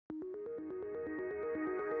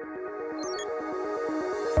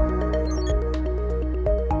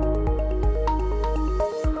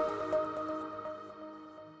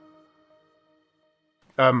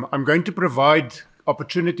I'm going to provide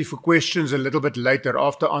opportunity for questions a little bit later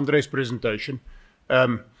after André's presentation,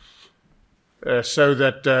 so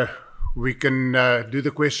that we can do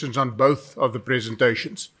the questions on both of the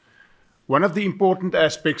presentations. One of the important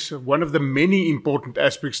aspects, one of the many important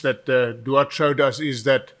aspects that Duarte showed us is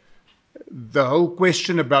that the whole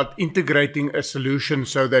question about integrating a solution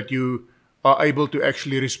so that you are able to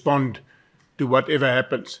actually respond to whatever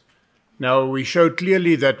happens. Now, we showed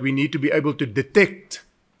clearly that we need to be able to detect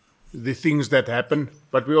the things that happen,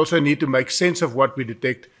 but we also need to make sense of what we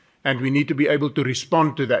detect, and we need to be able to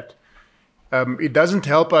respond to that. It doesn't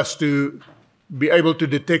help us to be able to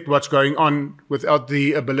detect what's going on without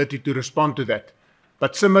the ability to respond to that.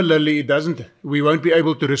 But similarly, we won't be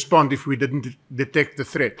able to respond if we didn't detect the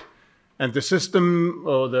threat. And the system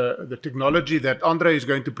or the technology that André is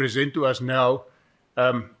going to present to us now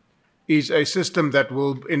is a system that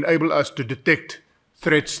will enable us to detect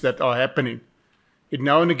threats that are happening. It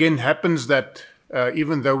now and again happens that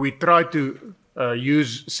even though we try to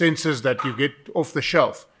use sensors that you get off the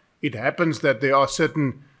shelf, it happens that there are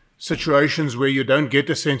certain situations where you don't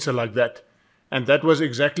get a sensor like that. And that was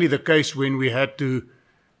exactly the case when we had to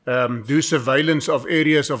do surveillance of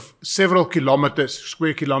areas of several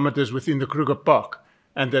square kilometers within the Kruger Park.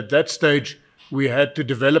 And at that stage, we had to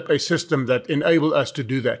develop a system that enabled us to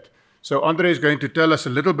do that. So André is going to tell us a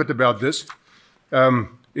little bit about this.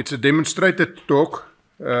 It's a demonstrated talk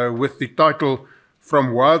with the title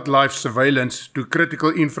From Wildlife Surveillance to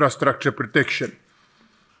Critical Infrastructure Protection.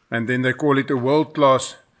 And then they call it a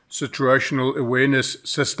world-class situational awareness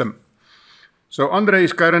system. So André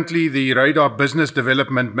is currently the Radar Business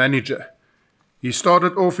Development Manager. He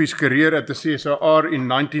started off his career at the CSIR in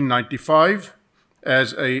 1995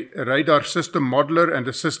 as a radar system modeler and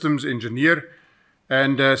a systems engineer.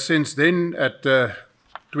 And since then, at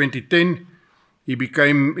 2010,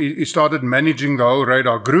 he started managing the whole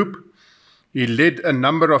radar group. He led a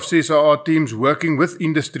number of CSIR teams working with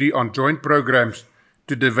industry on joint programs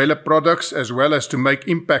to develop products as well as to make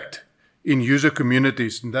impact in user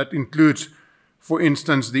communities. And that includes, for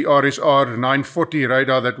instance, the RSR 940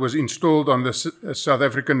 radar that was installed on the South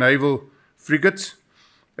African naval frigates.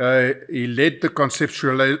 He led the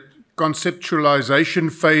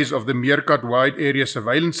conceptualization phase of the Meerkat wide area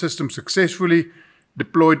surveillance system successfully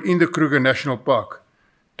deployed in the Kruger National Park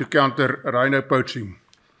to counter rhino poaching.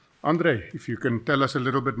 André, if you can tell us a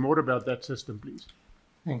little bit more about that system, please.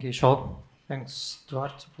 Thank you, Charles. Thanks,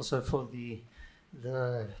 Duarte, also for the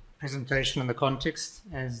presentation and the context.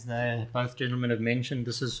 As both gentlemen have mentioned,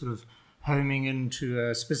 this is sort of homing into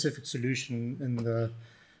a specific solution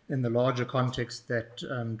in the larger context that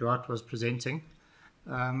Duarte was presenting.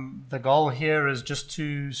 The goal here is just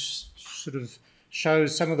to sort of show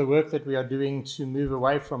some of the work that we are doing to move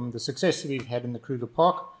away from the success that we've had in the Kruger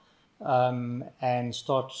Park and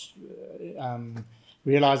start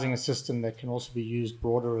realizing a system that can also be used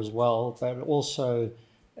broader as well, but also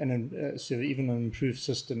sort of even an improved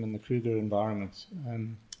system in the Kruger environment.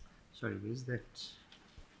 Sorry, where's that?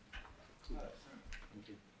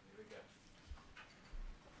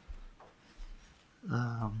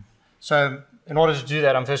 So in order to do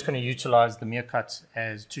that, I'm first going to utilize the Meerkat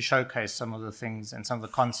to showcase some of the things and some of the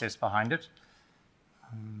concepts behind it.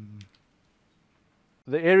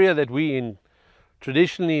 The area that we're in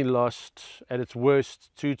traditionally lost, at its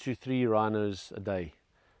worst, 2 to 3 rhinos a day.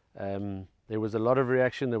 There was a lot of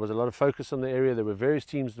reaction, there was a lot of focus on the area, there were various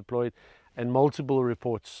teams deployed and multiple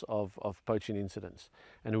reports of poaching incidents.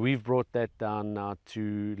 And we've brought that down now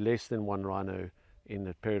to less than 1 rhino in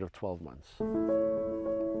a period of 12 months.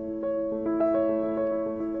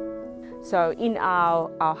 So in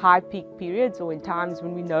our high peak periods, or in times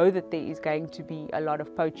when we know that there is going to be a lot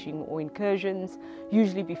of poaching or incursions,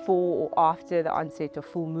 usually before or after the onset of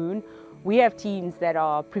full moon, we have teams that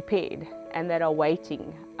are prepared and that are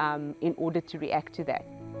waiting in order to react to that.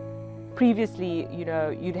 Previously,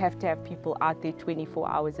 you'd have to have people out there 24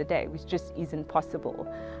 hours a day, which just isn't possible.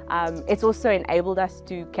 It's also enabled us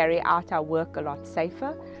to carry out our work a lot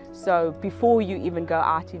safer. So before you even go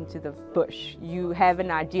out into the bush, you have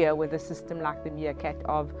an idea with a system like the Meerkat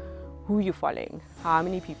of who you're following, how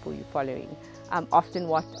many people you're following, often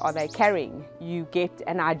what are they carrying. You get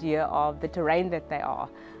an idea of the terrain that they are.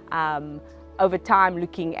 Over time,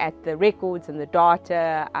 looking at the records and the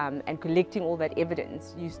data and collecting all that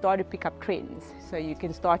evidence, you start to pick up trends. So you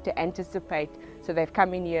can start to anticipate, so they've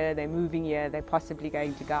come in here, they're moving here, they're possibly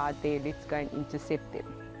going to go out there, let's go and intercept them.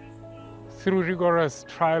 Through rigorous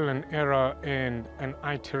trial and error and an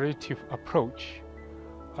iterative approach,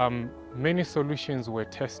 many solutions were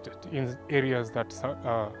tested in areas that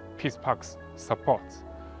Peace Parks supports,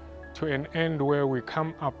 to an end where we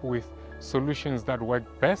come up with solutions that work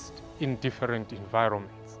best in different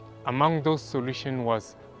environments. Among those solutions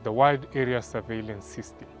was the wide area surveillance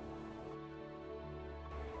system.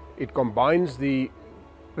 It combines the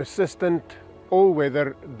persistent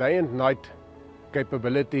all-weather day and night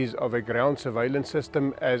capabilities of a ground surveillance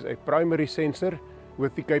system as a primary sensor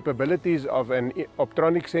with the capabilities of an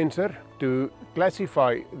optronic sensor to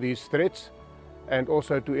classify these threats and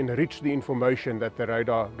also to enrich the information that the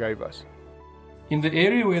radar gave us. In the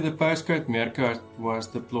area where the postcode Meerkat was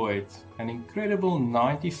deployed, an incredible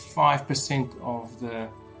 95% of the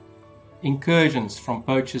incursions from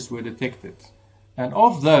poachers were detected. And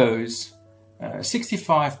of those,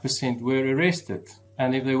 65% were arrested.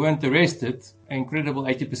 And if they weren't arrested, an incredible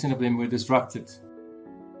 80% of them were disrupted.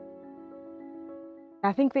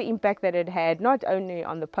 I think the impact that it had, not only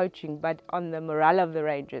on the poaching, but on the morale of the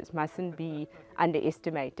rangers, mustn't be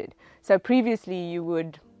underestimated. So previously you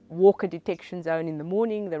would walk a detection zone in the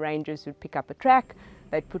morning, the rangers would pick up a track,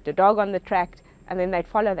 they'd put the dog on the track, and then they'd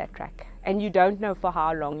follow that track. And you don't know for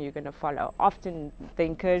how long you're going to follow. Often the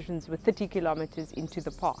incursions were 30 kilometers into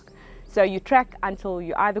the park. So you track until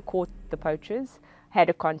you either caught the poachers, had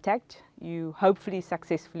a contact, you hopefully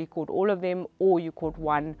successfully caught all of them, or you caught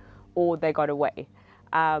one, or they got away.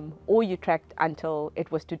 Or you tracked until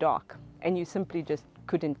it was too dark and you simply just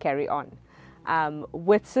couldn't carry on.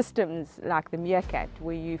 With systems like the Meerkat,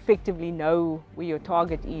 where you effectively know where your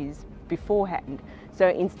target is beforehand, so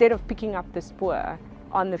instead of picking up the spoor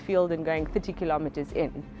on the field and going 30 kilometers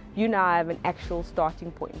in, you now have an actual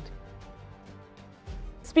starting point.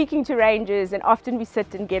 Speaking to rangers, and often we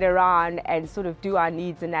sit and get around and sort of do our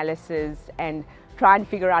needs analysis and try and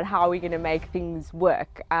figure out how we're going to make things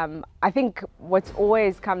work. I think what's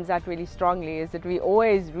always comes out really strongly is that we're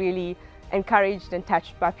always really encouraged and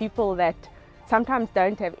touched by people that sometimes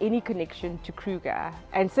don't have any connection to Kruger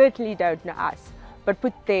and certainly don't know us, but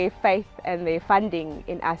put their faith and their funding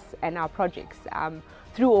in us and our projects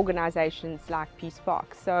through organizations like Peace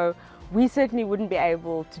Park. So we certainly wouldn't be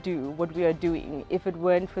able to do what we are doing if it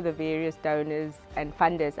weren't for the various donors and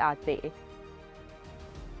funders out there.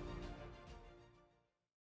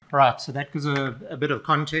 Right, so that gives a bit of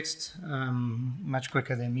context, much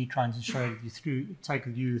quicker than me trying to take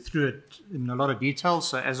you through it in a lot of detail.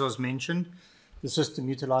 So as was mentioned, the system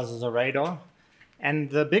utilizes a radar, and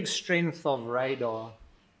the big strength of radar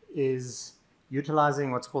is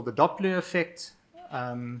utilizing what's called the Doppler effect.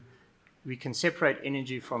 We can separate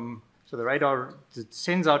energy from, so the radar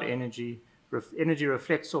sends out energy, energy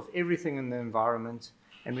reflects off everything in the environment,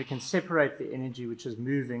 and we can separate the energy which is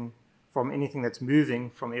moving from anything that's moving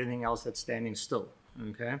from anything else that's standing still,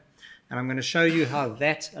 okay? And I'm going to show you how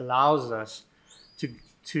that allows us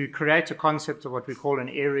to create a concept of what we call an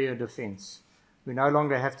area defense. We no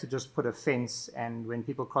longer have to just put a fence, and when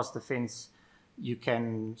people cross the fence, you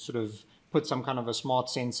can sort of put some kind of a smart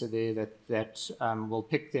sensor there that will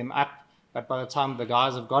pick them up, but by the time the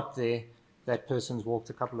guys have got there, that person's walked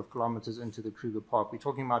a couple of kilometers into the Kruger Park. We're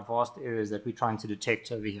talking about vast areas that we're trying to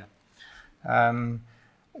detect over here.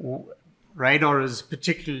 Radar is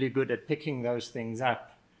particularly good at picking those things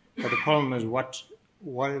up, but the problem is what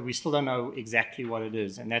we still don't know exactly what it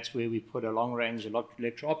is, and that's where we put a long-range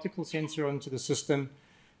electro-optical sensor onto the system,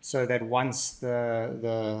 so that once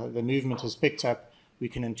the movement is picked up, we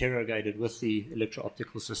can interrogate it with the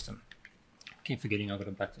electro-optical system. I keep forgetting I've got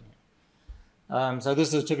a button here. So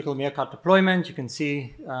this is a typical Meerkat deployment. You can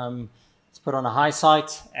see it's put on a high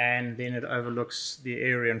site, and then it overlooks the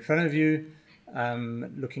area in front of you,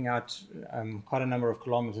 looking out quite a number of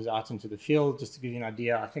kilometers out into the field. Just to give you an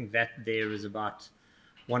idea, I think that there is about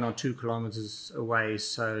 1 or 2 kilometers away,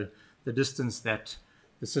 so the distance that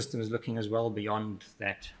the system is looking is well beyond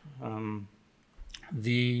that.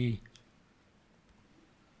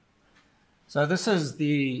 So this is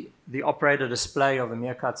the operator display of a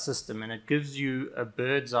Meerkat system, and it gives you a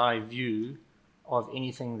bird's eye view of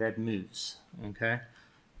anything that moves, okay?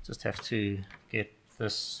 Just have to get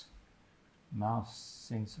this mouse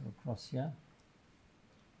sensor across here.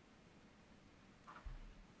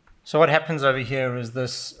 So what happens over here is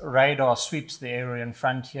this radar sweeps the area in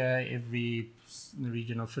front here in the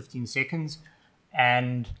region of 15 seconds,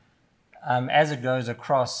 and as it goes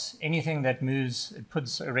across, anything that moves, it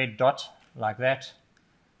puts a red dot like that.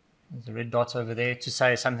 There's a red dot over there to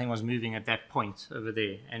say something was moving at that point over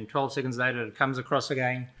there, and 12 seconds later it comes across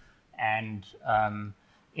again, and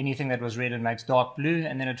anything that was red it makes dark blue,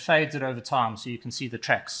 and then it fades it over time so you can see the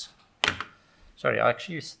tracks. Sorry, I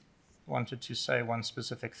actually wanted to say one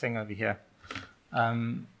specific thing over here,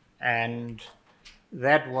 and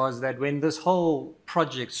that was that when this whole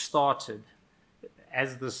project started,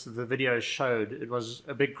 as the video showed, it was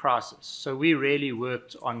a big crisis. So we really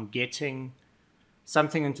worked on getting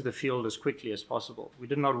something into the field as quickly as possible. We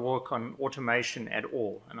did not work on automation at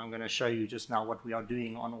all, and I'm going to show you just now what we are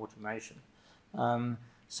doing on automation.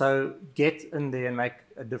 So get in there and make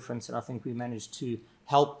a difference, and I think we managed to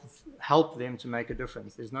help them to make a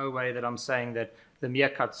difference. There's no way that I'm saying that the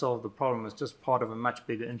Meerkat solved the problem. It's just part of a much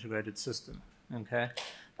bigger integrated system. Okay.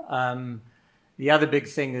 The other big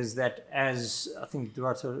thing is that, as I think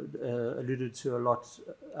Duarte alluded to a lot,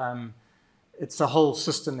 it's a whole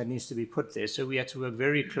system that needs to be put there. So we had to work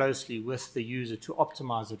very closely with the user to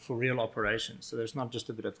optimize it for real operations. So there's not just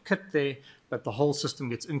a bit of kit there, but the whole system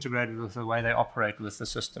gets integrated with the way they operate with the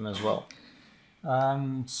system as well.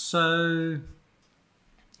 So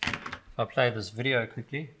I'll play this video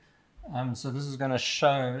quickly. So this is going to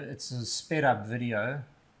show, it's a sped up video.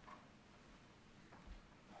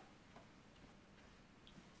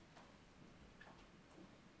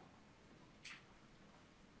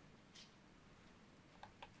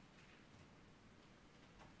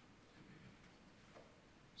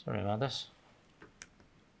 Sorry about this.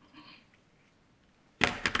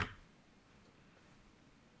 I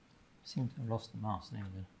seem to have lost the mouse. There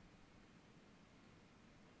we go.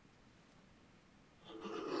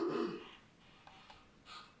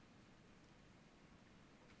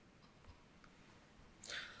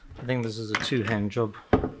 I think this is a two-hand job.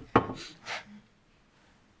 There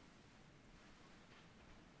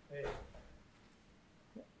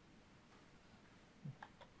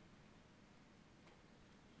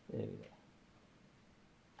we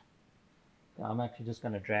go. I'm actually just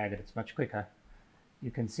going to drag it. It's much quicker.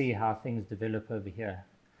 You can see how things develop over here.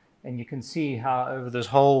 And you can see how over this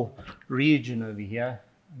whole region over here,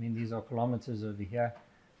 I mean, these are kilometers over here,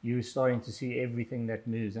 you're starting to see everything that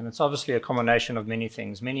moves. And it's obviously a combination of many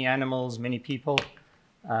things, many animals, many people.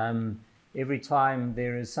 Every time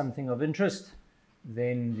there is something of interest,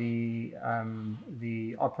 then the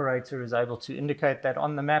operator is able to indicate that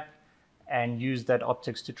on the map and use that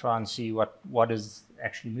optics to try and see what is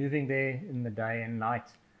actually moving there in the day and night.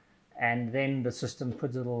 And then the system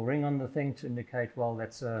puts a little ring on the thing to indicate, well,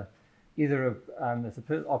 that's either if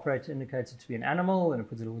the operator indicates it to be an animal, and it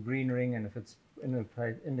puts a little green ring, and if it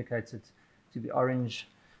indicates it to be orange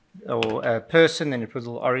or a person, then it puts a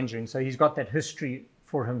little orange ring. So he's got that history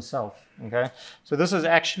for himself. Okay, so this is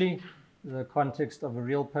actually the context of a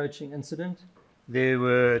real poaching incident. There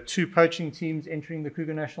were two poaching teams entering the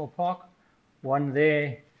Kruger National Park, one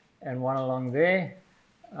there and one along there.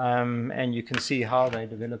 And you can see how they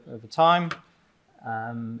develop over time.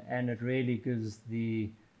 And it really gives the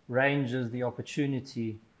rangers the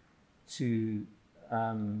opportunity to,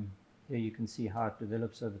 here you can see how it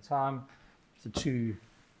develops over time. The two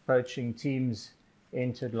poaching teams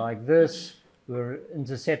entered like this, were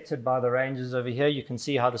intercepted by the rangers over here. You can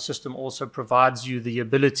see how the system also provides you the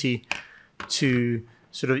ability to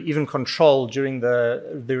sort of even control during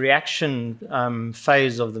the reaction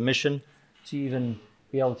phase of the mission, to even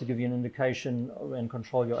be able to give you an indication and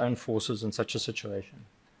control your own forces in such a situation.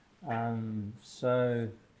 So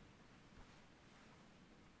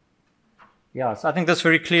I think this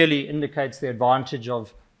very clearly indicates the advantage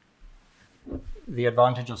of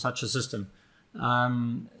such a system.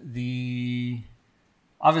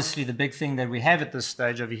 Obviously the big thing that we have at this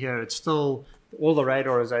stage over here, it's still all the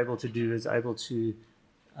radar is able to do is able to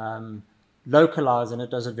localize, and it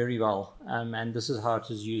does it very well. And this is how it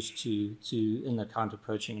is used to in the counter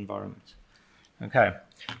poaching environment. Okay,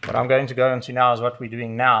 what I'm going to go into now is what we're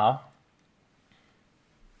doing now.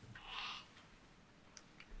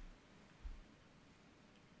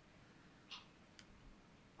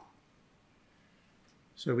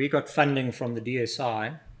 So we got funding from the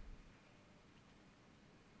DSI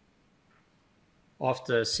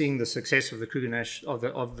after seeing the success of the Kruger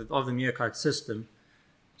of the Meerkat system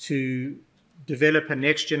to develop a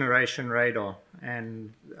next generation radar,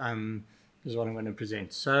 and this is what I'm going to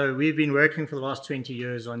present. So we've been working for the last 20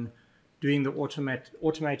 years on doing the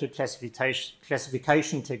automated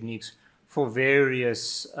classification techniques for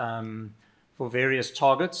various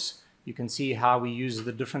targets. You can see how we use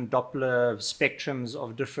the different Doppler spectrums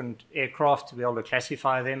of different aircraft to be able to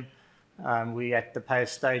classify them. We're at the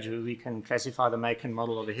stage where we can classify the make and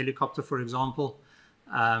model of a helicopter, for example.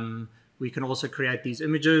 We can also create these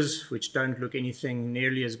images, which don't look anything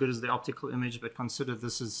nearly as good as the optical image, but consider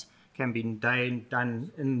this can be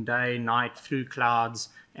done in day, night, through clouds,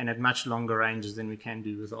 and at much longer ranges than we can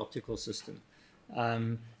do with the optical system.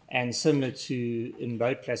 And similar to in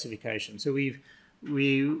boat classification. So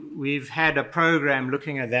we've had a program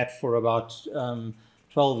looking at that for about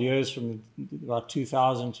 12 years, from about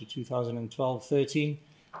 2000 to 2012, 13.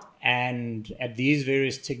 and at these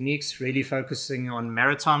various techniques, really focusing on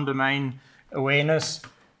maritime domain awareness.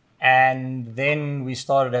 And then we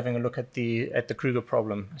started having a look at the Kruger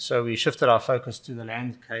problem. So we shifted our focus to the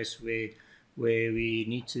land case where we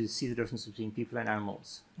need to see the difference between people and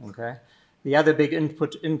animals. Okay. The other big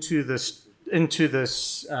input into this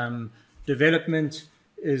development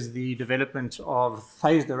is the development of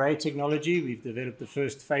phased array technology. We've developed the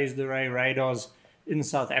first phased array radars in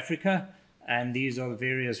South Africa, and these are the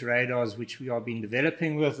various radars which we are been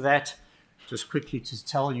developing with that. Just quickly to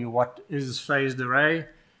tell you what is phased array.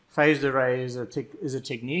 Phased array is a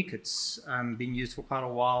technique. It's been used for quite a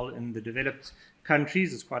while in the developed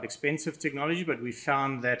countries. It's quite expensive technology, but we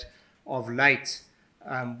found that of late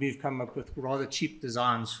we've come up with rather cheap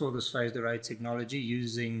designs for this phased array technology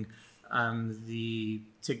using the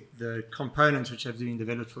components which have been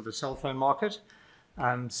developed for the cell phone market.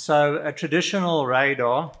 So a traditional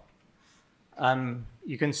radar,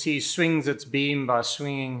 you can see swings its beam by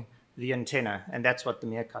swinging the antenna, and that's what the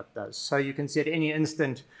Meerkat does. So you can see at any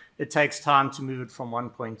instant it takes time to move it from one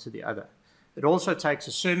point to the other. It also takes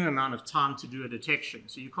a certain amount of time to do a detection.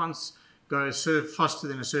 So you can't go faster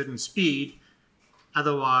than a certain speed,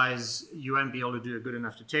 otherwise you won't be able to do a good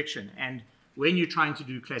enough detection. And when you're trying to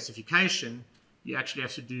do classification, you actually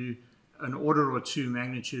have to do an order or two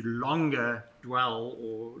magnitude longer dwell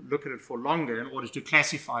or look at it for longer in order to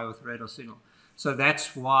classify with radar signal. So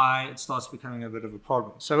that's why it starts becoming a bit of a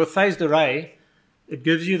problem. So with phased array, it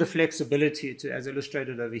gives you the flexibility to, as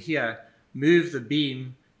illustrated over here, move the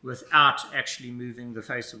beam without actually moving the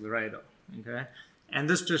face of the radar. Okay, and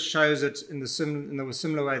this just shows it in the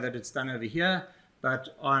similar way that it's done over here,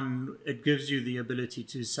 but it gives you the ability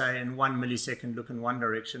to say in 1 millisecond look in one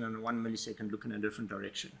direction and in 1 millisecond look in a different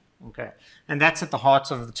direction. Okay, and that's at the heart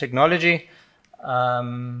of the technology.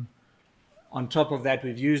 On top of that,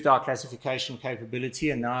 we've used our classification capability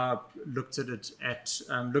and now looked at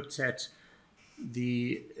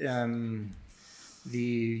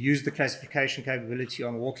use the classification capability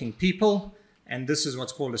on walking people, and this is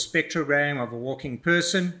what's called a spectrogram of a walking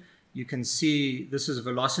person. You can see this is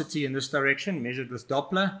velocity in this direction measured with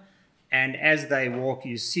Doppler, and as they walk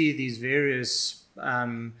you see these various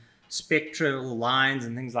spectral lines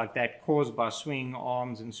and things like that caused by swinging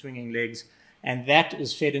arms and swinging legs, and that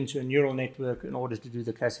is fed into a neural network in order to do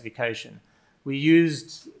the classification. We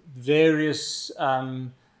used various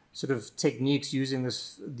sort of techniques using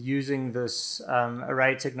this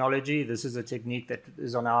array technology. This is a technique that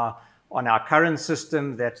is on our current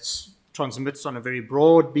system that transmits on a very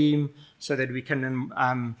broad beam, so that we can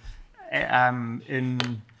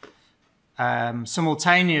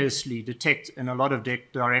simultaneously detect in a lot of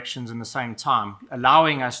directions in the same time,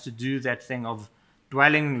 allowing us to do that thing of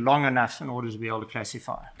dwelling long enough in order to be able to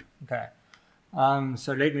classify. Okay.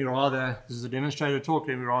 So let me rather, this is a demonstrator talk,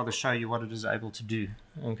 let me rather show you what it is able to do.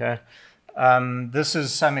 Okay. This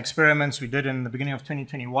is some experiments we did in the beginning of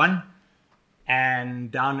 2021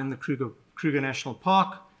 and down in the Kruger National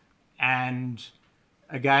Park, and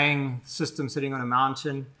again, system sitting on a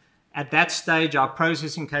mountain. At that stage, our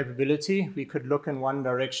processing capability, we could look in one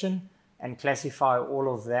direction and classify all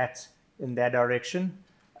of that in that direction.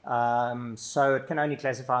 So it can only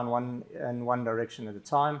classify in one direction at a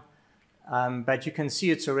time. But you can see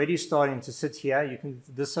it's already starting to sit here.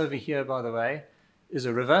 This over here, by the way, is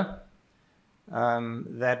a river.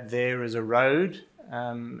 That there is a road.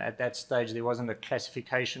 At that stage, there wasn't a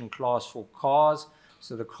classification class for cars,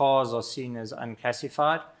 so the cars are seen as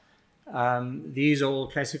unclassified. These are all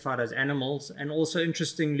classified as animals, and also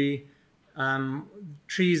interestingly,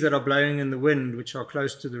 trees that are blowing in the wind, which are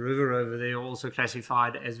close to the river over there, are also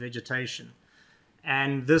classified as vegetation.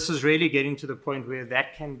 And this is really getting to the point where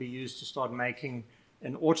that can be used to start making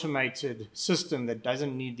an automated system that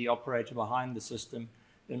doesn't need the operator behind the system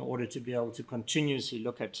in order to be able to continuously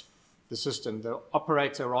look at the system. The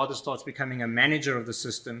operator rather starts becoming a manager of the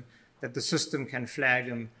system, that the system can flag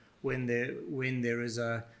them when there is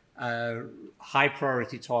a high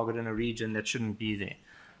priority target in a region that shouldn't be there.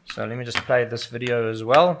 So let me just play this video as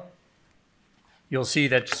well. You'll see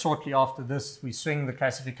that shortly after this, we swing the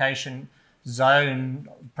classification zone,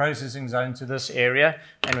 processing zone to this area,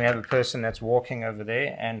 and we have a person that's walking over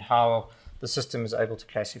there, and how the system is able to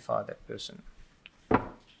classify that person.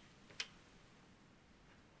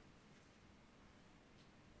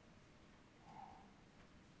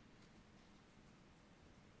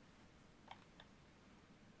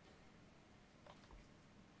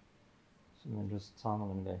 So I'm just I'm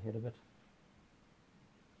going to go ahead a bit.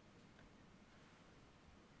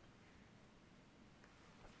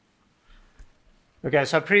 Okay,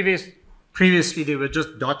 so previously there were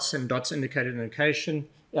just dots, and dots indicated an location,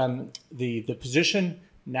 the position.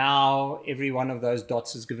 Now every one of those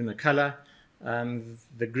dots is given a color.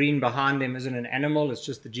 The green behind them isn't an animal, it's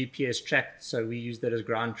just the GPS track, so we use that as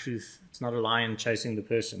ground truth. It's not a lion chasing the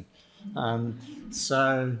person.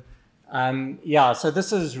 So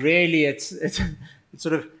this is really, it's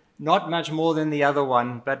sort of not much more than the other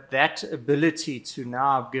one, but that ability to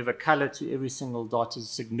now give a color to every single dot is a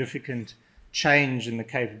significant change in the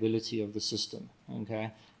capability of the system,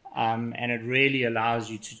 okay? And it really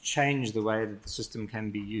allows you to change the way that the system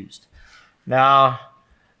can be used. Now,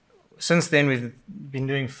 since then, we've been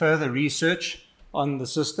doing further research on the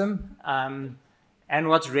system, and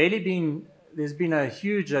what's really been, there's been a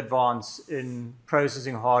huge advance in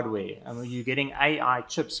processing hardware. I mean, you're getting AI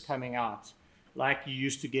chips coming out, like you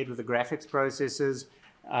used to get with the graphics processors.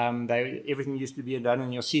 Everything used to be done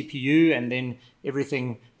in your CPU, and then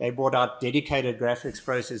they brought out dedicated graphics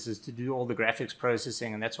processors to do all the graphics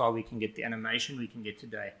processing, and that's why we can get the animation we can get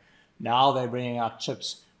today. Now they're bringing out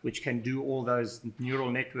chips which can do all those neural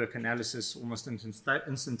network analysis almost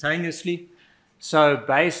instantaneously. So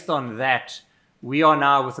based on that, we are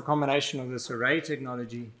now, with the combination of this array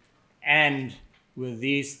technology and with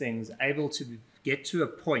these things, able to get to a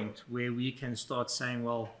point where we can start saying,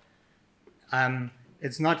 well,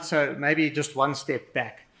 it's not so, maybe just one step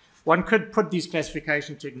back. One could put these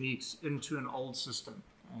classification techniques into an old system,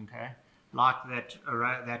 okay, like that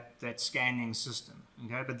array, that scanning system,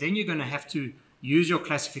 okay. But then you're going to have to use your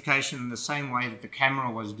classification in the same way that the camera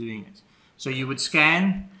was doing it. So you would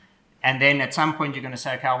scan, and then at some point you're going to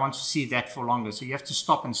say, okay, I want to see that for longer. So you have to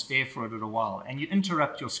stop and stare for it a while, and you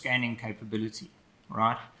interrupt your scanning capability,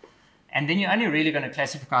 right? And then you're only really going to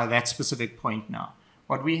classify that specific point now.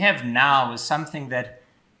 What we have now is something that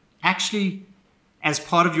actually, as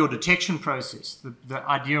part of your detection process, the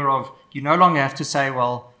idea of you no longer have to say,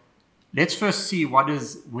 well, let's first see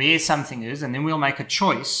where something is, and then we'll make a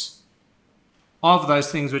choice of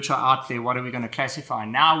those things which are out there. What are we going to classify?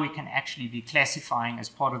 Now we can actually be classifying as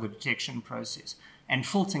part of the detection process and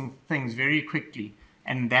filtering things very quickly.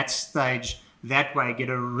 And that stage, that way, get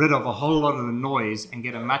rid of a whole lot of the noise and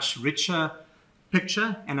get a much richer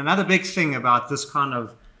picture. And another big thing about this kind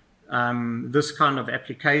of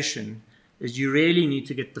application is you really need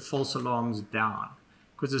to get the false alarms down,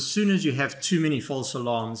 because as soon as you have too many false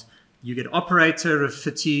alarms, you get operator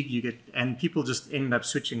fatigue, and people just end up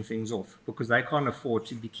switching things off because they can't afford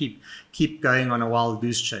to keep going on a wild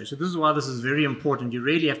goose chase. So this is why this is very important. You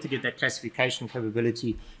really have to get that classification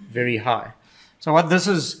capability very high. So what this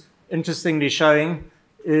is interestingly showing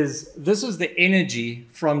is this is the energy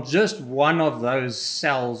from just one of those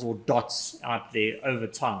cells or dots out there over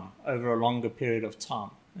time, over a longer period of time,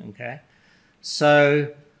 okay?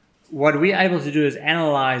 So what we're able to do is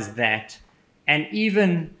analyze that, and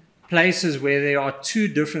even places where there are two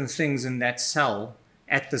different things in that cell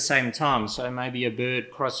at the same time, so maybe a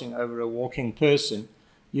bird crossing over a walking person,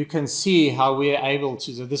 you can see how we're able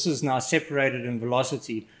to, so this is now separated in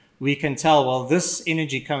velocity, we can tell, well, this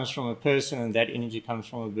energy comes from a person and that energy comes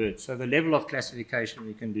from a bird. So the level of classification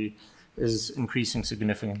we can do is increasing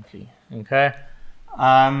significantly, okay?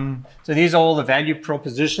 So these are all the value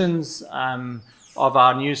propositions of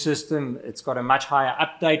our new system. It's got a much higher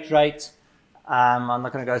update rate. I'm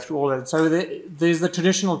not going to go through all of it. So there's the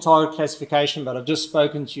traditional target classification, but I've just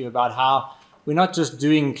spoken to you about how we're not just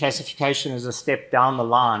doing classification as a step down the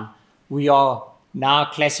line. We are now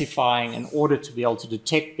classifying in order to be able to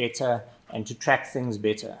detect better and to track things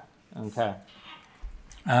better. Okay.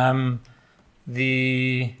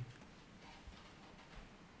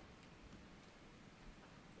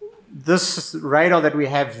 This radar that we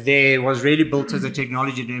have there was really built as a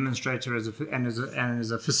technology demonstrator and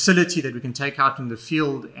as a facility that we can take out in the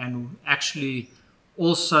field and actually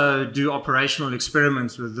also do operational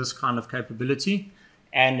experiments with this kind of capability.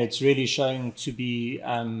 And it's really showing to be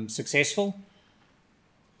successful.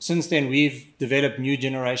 Since then, we've developed new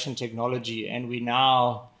generation technology, and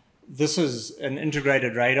this is an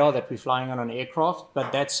integrated radar that we're flying on an aircraft,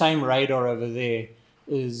 but that same radar over there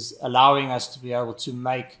is allowing us to be able to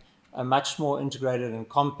make a much more integrated and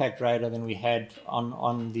compact radar than we had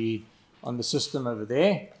on the system over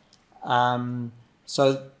there.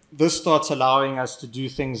 So this starts allowing us to do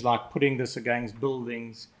things like putting this against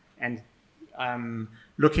buildings and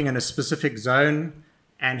looking in a specific zone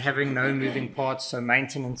and having no moving parts, so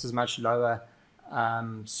maintenance is much lower.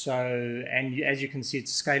 And as you can see,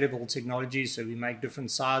 it's scalable technology, so we make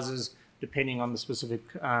different sizes depending on the specific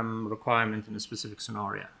requirement in a specific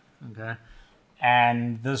scenario. Okay.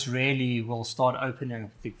 And this really will start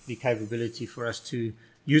opening the capability for us to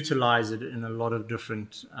utilize it in a lot of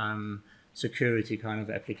different security kind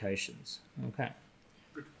of applications. Okay.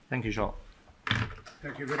 Thank you, Charles.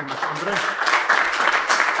 Thank you very much, André.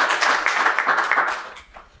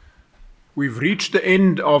 we've reached the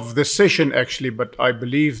end of the session actually, but I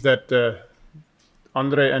believe that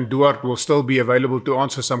André and Duarte will still be available to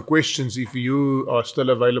answer some questions if you are still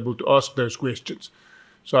available to ask those questions.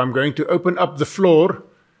 So I'm going to open up the floor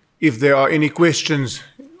if there are any questions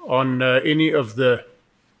on any of the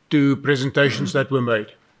two presentations that were made.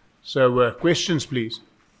 So questions, please.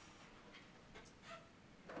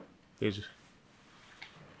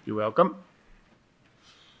 You're welcome.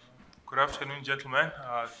 Good afternoon, gentlemen.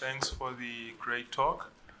 Thanks for the great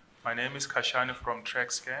talk. My name is Kashani from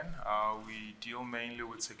TrackScan. We deal mainly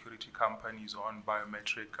with security companies on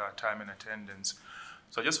biometric time and attendance.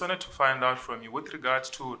 So I just wanted to find out from you, with regards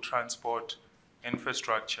to transport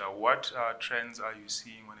infrastructure, what trends are you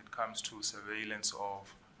seeing when it comes to surveillance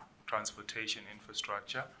of transportation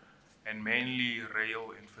infrastructure, and mainly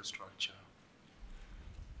rail infrastructure?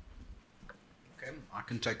 Okay, I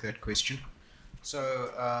can take that question. So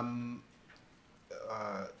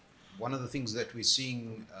one of the things that we're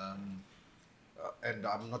seeing, and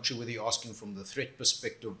I'm not sure whether you're asking from the threat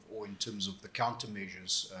perspective or in terms of the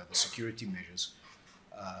countermeasures, the security measures,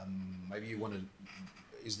 maybe you want to,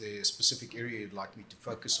 is there a specific area you'd like me to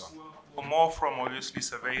focus on? Well, more from obviously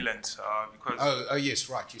surveillance, because... Oh, yes,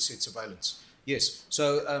 right, you said surveillance. Yes, so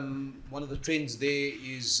one of the trends there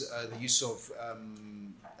is the use of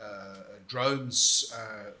drones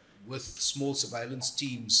with small surveillance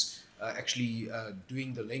teams actually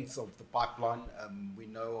doing the length of the pipeline. We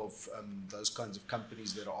know of those kinds of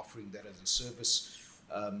companies that are offering that as a service.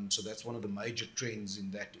 So that's one of the major trends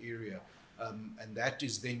in that area. And that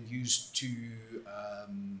is then used to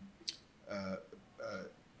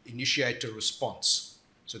initiate a response.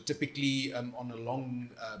 So typically on a long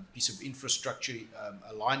piece of infrastructure,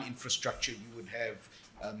 a line infrastructure, you would have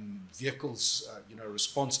vehicles,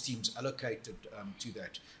 response teams allocated to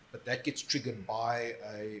that. But that gets triggered by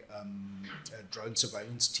a drone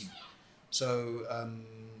surveillance team. So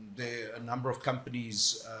there are a number of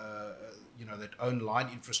companies, that own line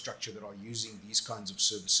infrastructure that are using these kinds of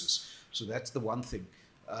services. So that's the one thing.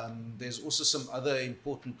 There's also some other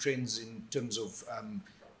important trends in terms of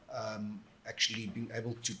actually being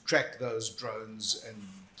able to track those drones and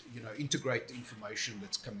integrate the information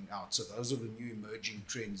that's coming out. So those are the new emerging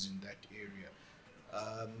trends in that area.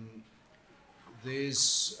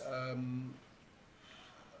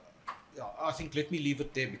 I think let me leave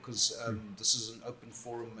it there because this is an open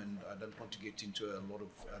forum and I don't want to get into a lot of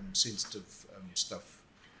sensitive stuff.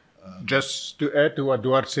 Just to add to what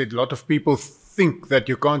Duarte said, a lot of people think that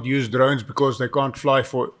you can't use drones because they can't fly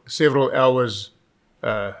for several hours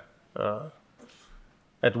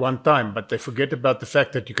at one time, but they forget about the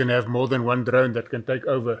fact that you can have more than one drone that can take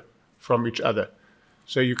over from each other.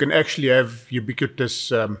 So you can actually have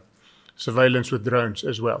ubiquitous surveillance with drones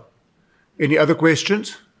as well. Any other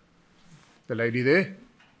questions? The lady there.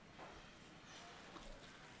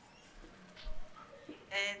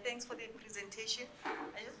 Thanks for the presentation.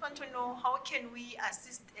 I just want to know how can we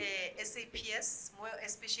assist SAPS, more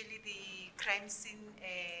especially the crime scene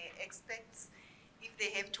experts, if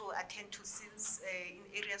they have to attend to scenes in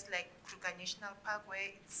areas like Kruger National Park where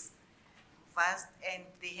it's vast and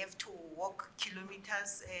they have to walk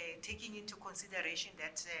kilometers, taking into consideration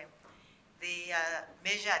that they are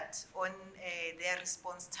measured on their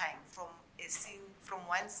response time from a scene, from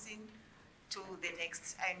one scene to the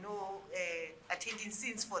next. I know attending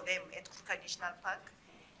scenes for them at Kruger National Park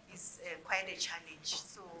is quite a challenge.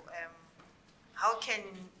 So how can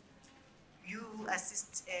you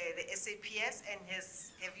assist the SAPS, and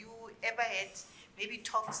have you ever had maybe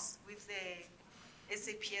talks with the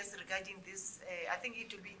SAPS regarding this? I think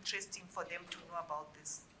it will be interesting for them to know about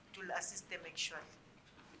this. It will assist them actually.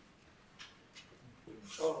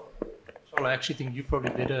 So I actually think you're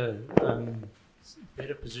probably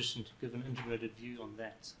better positioned to give an integrated view on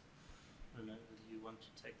that. I don't know whether you want to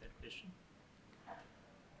take that question.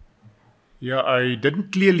 Yeah, I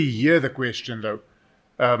didn't clearly hear the question though.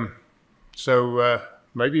 So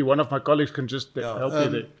maybe one of my colleagues can just help you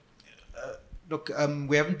there. Look,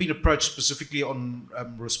 we haven't been approached specifically on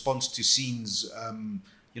response to scenes, and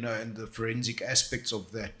the forensic aspects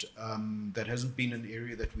of that. That hasn't been an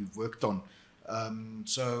area that we've worked on.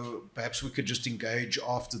 So perhaps we could just engage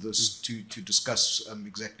after this to discuss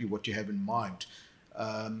exactly what you have in mind.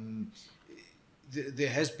 There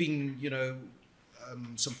has been,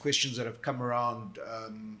 some questions that have come around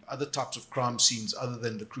other types of crime scenes other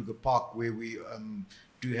than the Kruger Park, where we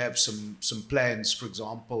do have some plans, for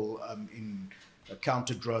example, in a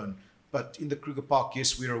counter drone. But in the Kruger Park,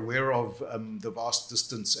 yes, we're aware of the vast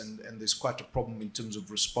distance and there's quite a problem in terms of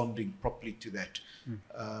responding properly to that.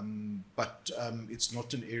 But it's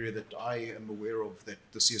not an area that I am aware of that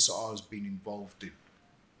the CSIR has been involved in.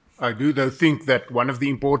 I do, though, think that one of the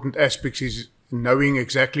important aspects is knowing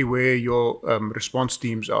exactly where your response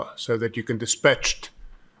teams are, so that you can dispatch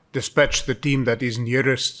the team that is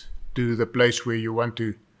nearest to the place where you want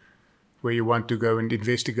to go and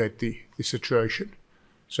investigate the situation.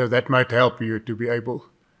 So that might help you to be able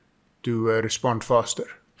to respond faster.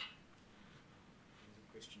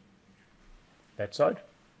 That side.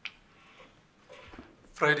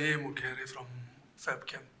 Friday Mukere from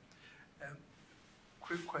FabCam.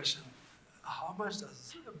 Quick question. How much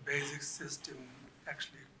does a basic system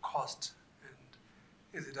actually cost?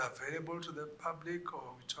 And is it available to the public, or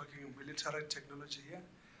are we talking military technology here?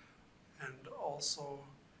 And also,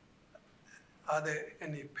 are there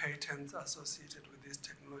any patents associated with this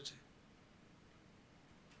technology?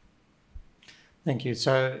 Thank you.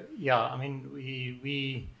 So, yeah, I mean,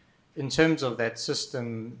 we in terms of that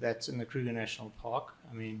system that's in the Kruger National Park,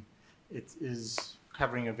 I mean, it is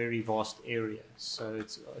covering a very vast area. So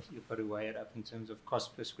it's you've got to weigh it up in terms of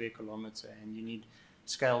cost per square kilometer, and you need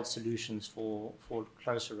scaled solutions for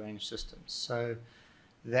closer range systems. So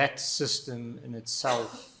that system in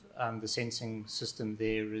itself, the sensing system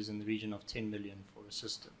there is in the region of 10 million for a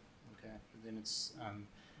system. Okay, but then it's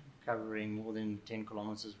covering more than 10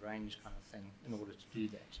 kilometers range kind of thing in order to do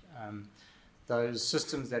that. Those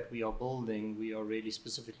systems that we are building, we are really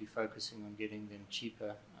specifically focusing on getting them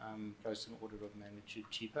cheaper, close to an order of magnitude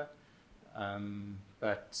cheaper.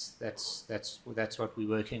 But that's what we're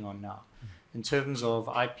working on now. In terms of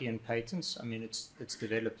IP and patents, I mean, it's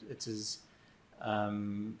developed. It is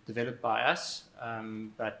developed by us,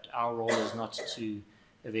 but our role is not to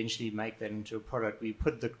eventually make that into a product. We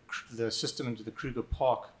put the system into the Kruger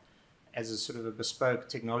Park as a sort of a bespoke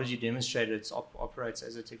technology demonstrator. It operates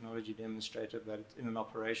as a technology demonstrator, but in an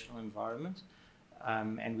operational environment.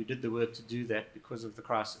 And we did the work to do that because of the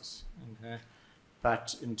crisis. Okay?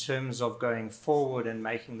 But in terms of going forward and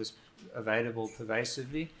making this available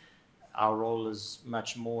pervasively, our role is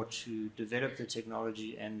much more to develop the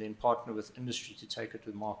technology and then partner with industry to take it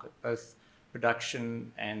to the market, both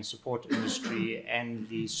production and support industry and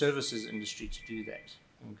the services industry to do that.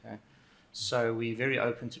 Okay? So we're very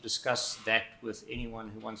open to discuss that with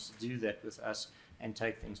anyone who wants to do that with us and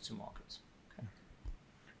take things to market. Okay.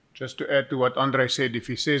 Just to add to what André said, if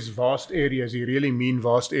he says vast areas, he really means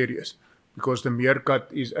vast areas, because the Meerkat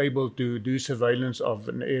is able to do surveillance of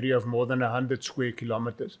an area of more than 100 square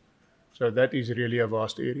kilometers. So that is really a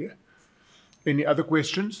vast area. Any other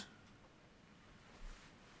questions?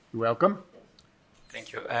 You're welcome.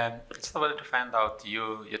 Thank you. Just wanted to find out,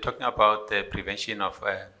 you're talking about the prevention of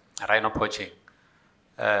rhino poaching,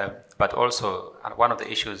 but also one of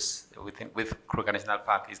the issues with Kruger National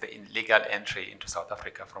Park is the illegal entry into South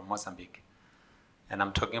Africa from Mozambique. And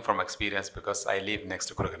I'm talking from experience because I live next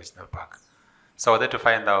to Kruger National Park. So I wanted to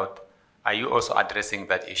find out, are you also addressing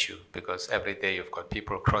that issue? Because every day you've got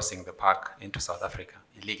people crossing the park into South Africa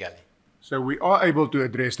illegally. So we are able to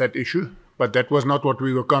address that issue, but that was not what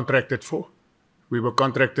we were contracted for. We were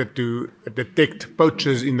contracted to detect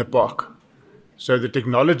poachers in the park. So the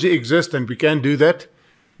technology exists and we can do that.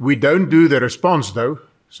 We don't do the response though.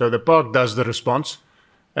 So the park does the response,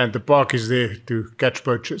 and the park is there to catch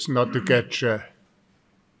poachers, not to catch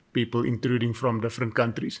people intruding from different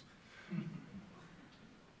countries.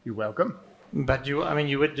 You're welcome. But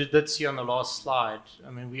you did see on the last slide, I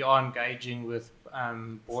mean, we are engaging with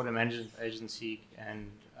Border Management Agency and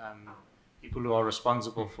people who are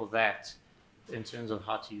responsible for that in terms of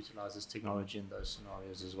how to utilize this technology in those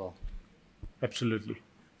scenarios as well. Absolutely.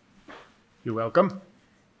 You're welcome.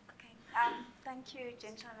 Okay. Thank you,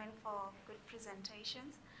 gentlemen, for good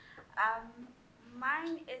presentations.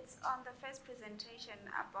 Mine is on the first presentation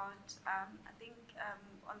about, I think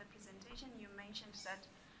on the presentation you mentioned that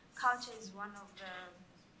culture is one of the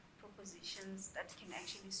propositions that can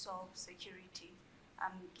actually solve security,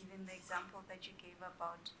 given the example that you gave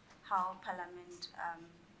about how Parliament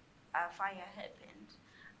fire happened.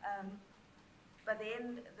 But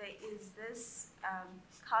then there is this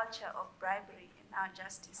culture of bribery in our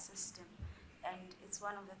justice system, and it's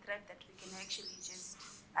one of the threats that we can actually just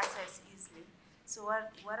assess easily. So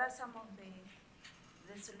what are some of the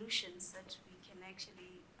solutions that we can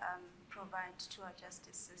actually provide to our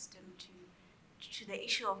justice system to the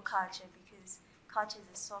issue of culture? Because culture is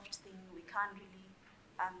a soft thing. We can't really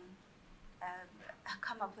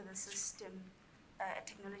come up with a system, a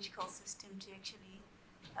technological system to actually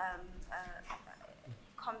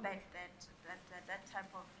combat that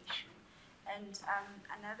type of issue. And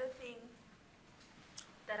another thing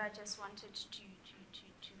that I just wanted to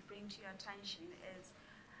bring to your attention is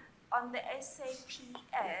on the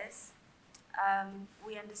SAPS,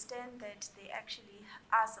 we understand that they actually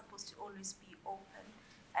are supposed to always be open,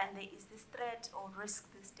 And there is this threat or risk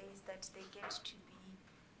these days that they get to be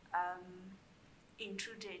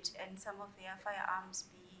intruded and some of their firearms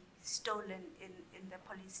be stolen in the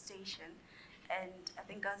police station. And I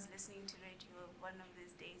think I was listening to radio one of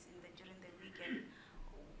these days during the weekend.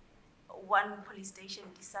 One police station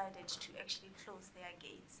decided to actually close their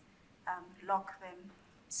gates, lock them,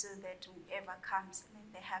 so that whoever comes, and then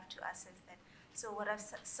they have to assess that. So what are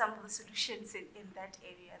some of the solutions in that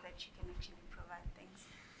area that you can actually provide? Thanks.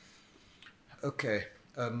 Okay,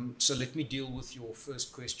 so let me deal with your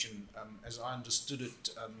first question. As I understood it,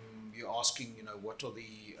 you're asking, what are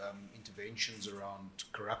the interventions around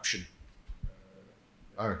corruption?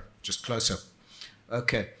 Just close up.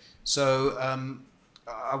 Okay, so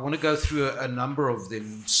I want to go through a number of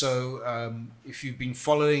them. So if you've been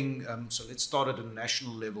following, so let's start at a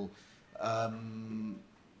national level.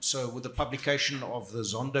 So with the publication of the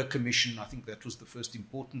Zondo Commission, I think that was the first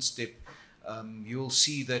important step. You'll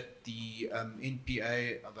see that the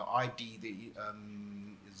NPA, the ID,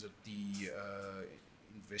 is it the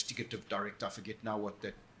investigative director, I forget now what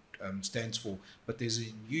that stands for, but there's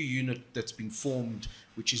a new unit that's been formed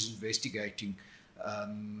which is investigating.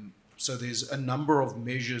 So there's a number of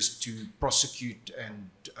measures to prosecute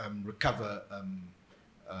and recover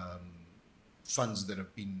funds that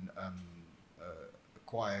have been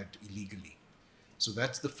acquired illegally. So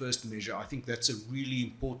that's the first measure. I think that's a really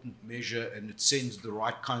important measure, and it sends the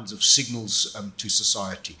right kinds of signals to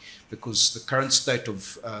society, because the current state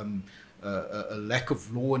of a lack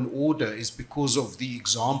of law and order is because of the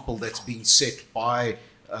example that's being set by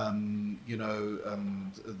the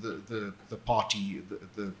party,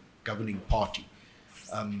 the governing party.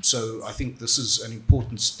 So I think this is an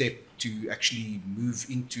important step to actually move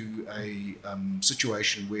into a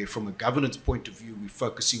situation where, from a governance point of view, we're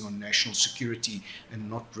focusing on national security and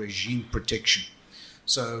not regime protection.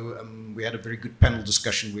 So we had a very good panel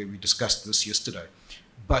discussion where we discussed this yesterday.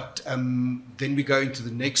 But then we go into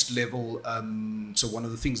the next level. So one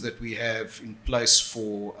of the things that we have in place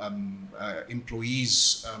for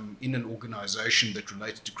employees in an organization that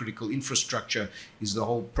relates to critical infrastructure is the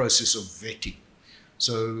whole process of vetting.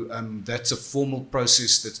 So that's a formal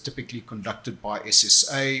process that's typically conducted by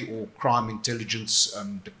SSA or crime intelligence,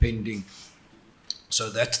 depending. So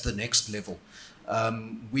that's the next level.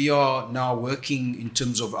 We are now working in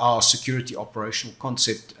terms of our security operational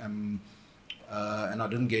concept, and I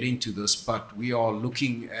didn't get into this, but we are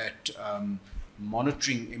looking at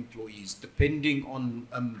monitoring employees depending on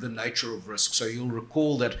the nature of risk. So you'll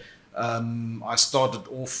recall that I started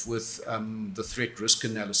off with the threat risk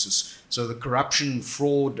analysis. So the corruption,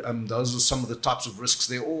 fraud, those are some of the types of risks.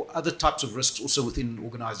 There are all other types of risks also within an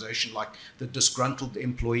organization, like the disgruntled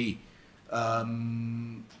employee,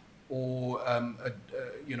 or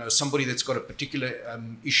somebody that's got a particular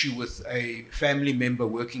issue with a family member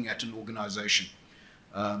working at an organization.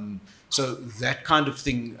 So that kind of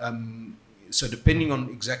thing. So depending on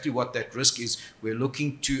exactly what that risk is, we're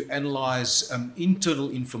looking to analyze internal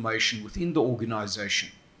information within the organization.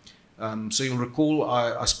 So you'll recall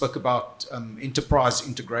I spoke about enterprise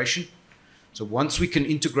integration. So once we can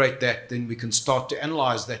integrate that, then we can start to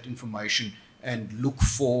analyze that information and look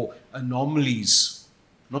for anomalies.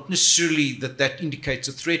 Not necessarily that indicates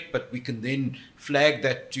a threat, but we can then flag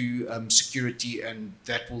that to security, and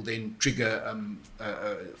that will then trigger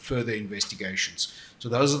further investigations. So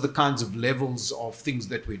those are the kinds of levels of things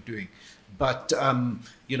that we're doing. But,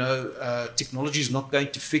 technology is not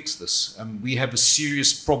going to fix this. We have a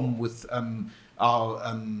serious problem with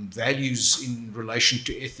our values in relation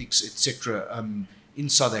to ethics, etc., in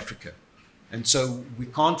South Africa. And so we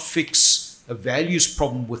can't fix a values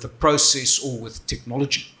problem with a process or with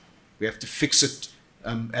technology. We have to fix it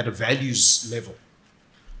at a values level.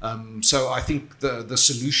 So I think the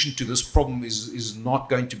solution to this problem is not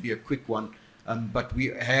going to be a quick one, but we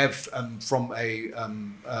have, from a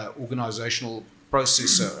organizational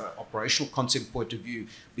process, operational concept point of view,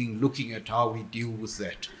 been looking at how we deal with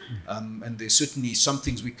that. And there's certainly some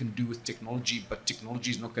things we can do with technology, but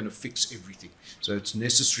technology is not going to fix everything. So it's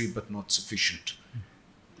necessary but not sufficient.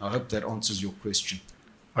 I hope that answers your question.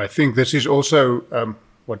 I think this is also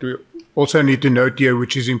what we also need to note here,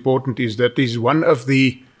 which is important, is that is one of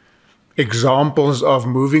the examples of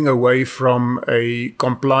moving away from a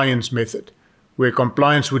compliance method, where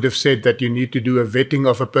compliance would have said that you need to do a vetting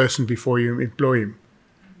of a person before you employ him.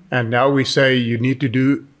 And now we say you need to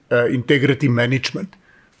do integrity management,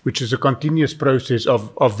 which is a continuous process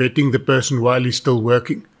of vetting the person while he's still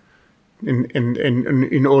working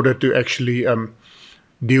in order to actually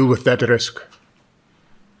deal with that risk.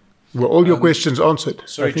 Were all your questions answered?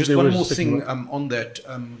 Sorry, just one more thing on that.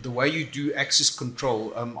 The way you do access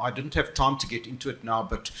control, I didn't have time to get into it now,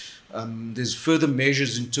 but there's further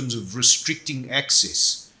measures in terms of restricting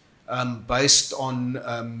access based on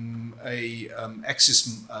a access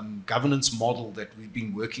governance model that we've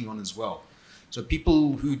been working on as well. So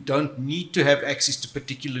people who don't need to have access to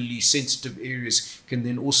particularly sensitive areas can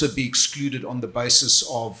then also be excluded on the basis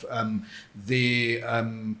of their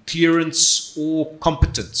clearance or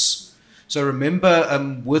competence. So remember,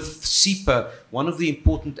 with CSIR, one of the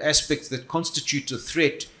important aspects that constitutes a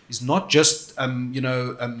threat is not just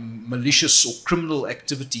malicious or criminal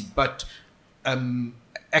activity, but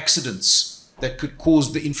accidents that could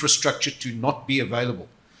cause the infrastructure to not be available.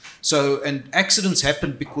 So, and accidents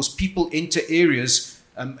happen because people enter areas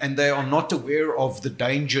and they are not aware of the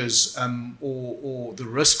dangers or the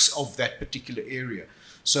risks of that particular area.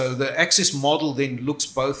 So the access model then looks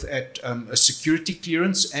both at a security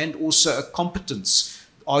clearance and also a competence.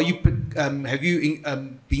 Have you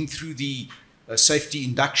been through the safety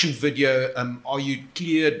induction video? Are you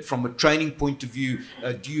cleared from a training point of view?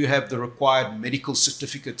 Do you have the required medical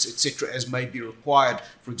certificates, etc., as may be required,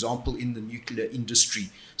 for example, in the nuclear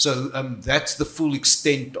industry? So that's the full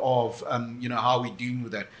extent of how we're dealing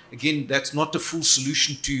with that. Again, that's not a full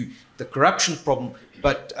solution to the corruption problem,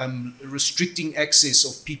 but restricting access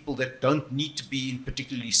of people that don't need to be in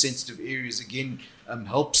particularly sensitive areas, again,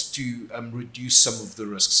 helps to reduce some of the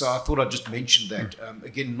risks. So I thought I'd just mention that.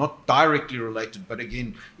 Again, not directly related, but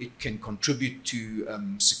again, it can contribute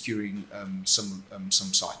to securing some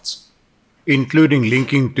sites. Including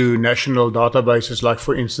linking to national databases, like,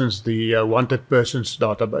 for instance, the wanted persons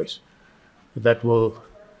database. That will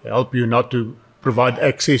help you not to provide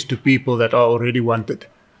access to people that are already wanted.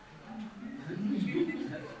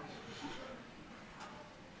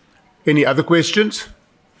 Any other questions?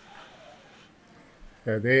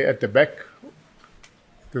 There at the back,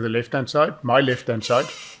 to the left-hand side, my left-hand side.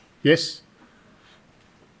 Yes?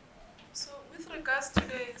 So with regards to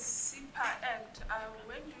the CSIR Act,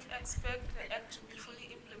 when do you expect the Act to be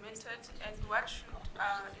fully implemented, and what should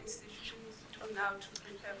institutions do now to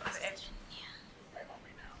prepare for the Act?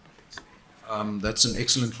 That's an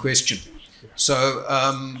excellent question. So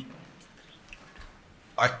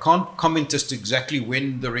I can't comment as to exactly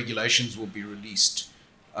when the regulations will be released.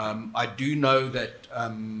 I do know that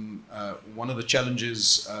one of the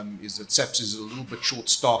challenges is that SAPS is a little bit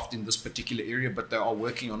short-staffed in this particular area, but they are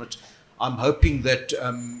working on it. I'm hoping that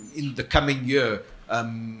in the coming year,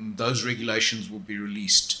 those regulations will be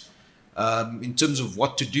released. In terms of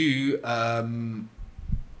what to do,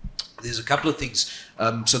 there's a couple of things.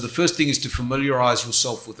 So the first thing is to familiarize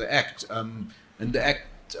yourself with the Act. And the Act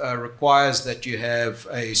requires that you have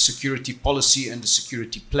a security policy and a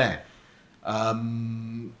security plan.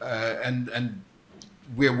 And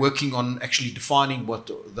we're working on actually defining what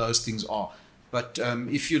those things are. But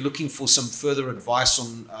if you're looking for some further advice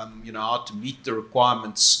on how to meet the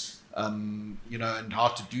requirements, and how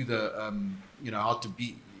to do the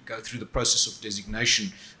go through the process of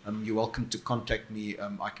designation, you're welcome to contact me.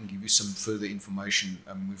 I can give you some further information.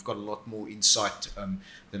 We've got a lot more insight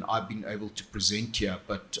than I've been able to present here,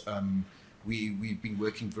 but we've been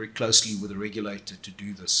working very closely with the regulator to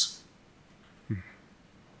do this.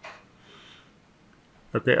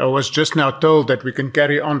 Okay, I was just now told that we can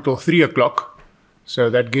carry on till 3 o'clock. So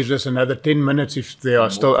that gives us another 10 minutes if there are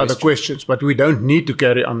still other questions. But we don't need to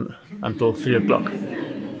carry on until 3 o'clock.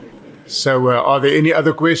 So are there any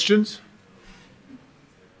other questions?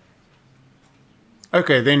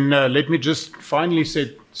 Okay, then let me just finally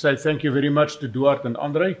say thank you very much to Duarte and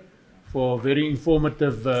André for very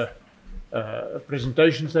informative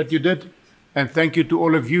presentations that you did. And thank you to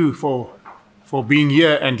all of you for being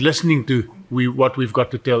here and listening to what we've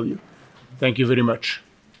got to tell you. Thank you very much.